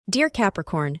Dear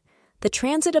Capricorn, the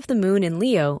transit of the moon in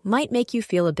Leo might make you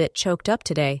feel a bit choked up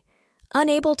today,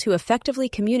 unable to effectively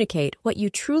communicate what you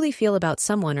truly feel about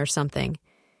someone or something.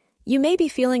 You may be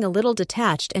feeling a little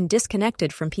detached and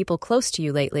disconnected from people close to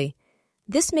you lately.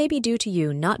 This may be due to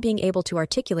you not being able to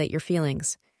articulate your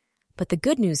feelings. But the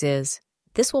good news is,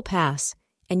 this will pass,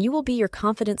 and you will be your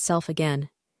confident self again.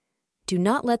 Do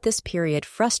not let this period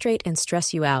frustrate and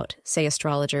stress you out, say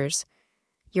astrologers.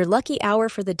 Your lucky hour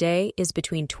for the day is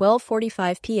between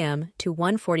 12:45 p.m. to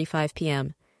 1:45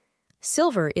 p.m.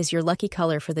 Silver is your lucky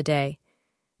color for the day.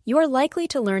 You are likely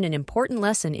to learn an important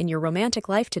lesson in your romantic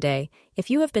life today if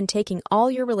you have been taking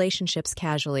all your relationships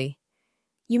casually.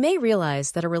 You may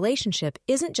realize that a relationship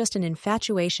isn't just an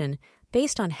infatuation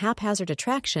based on haphazard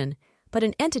attraction, but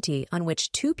an entity on which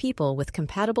two people with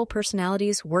compatible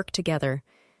personalities work together.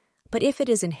 But if it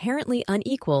is inherently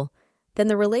unequal, then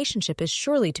the relationship is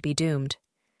surely to be doomed.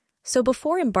 So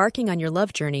before embarking on your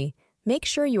love journey, make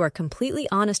sure you are completely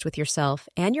honest with yourself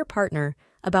and your partner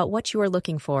about what you are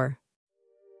looking for.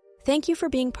 Thank you for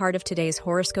being part of today's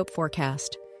horoscope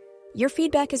forecast. Your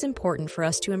feedback is important for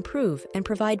us to improve and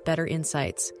provide better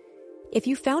insights. If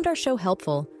you found our show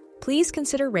helpful, please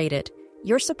consider rate it.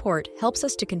 Your support helps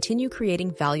us to continue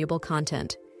creating valuable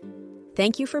content.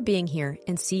 Thank you for being here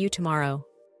and see you tomorrow.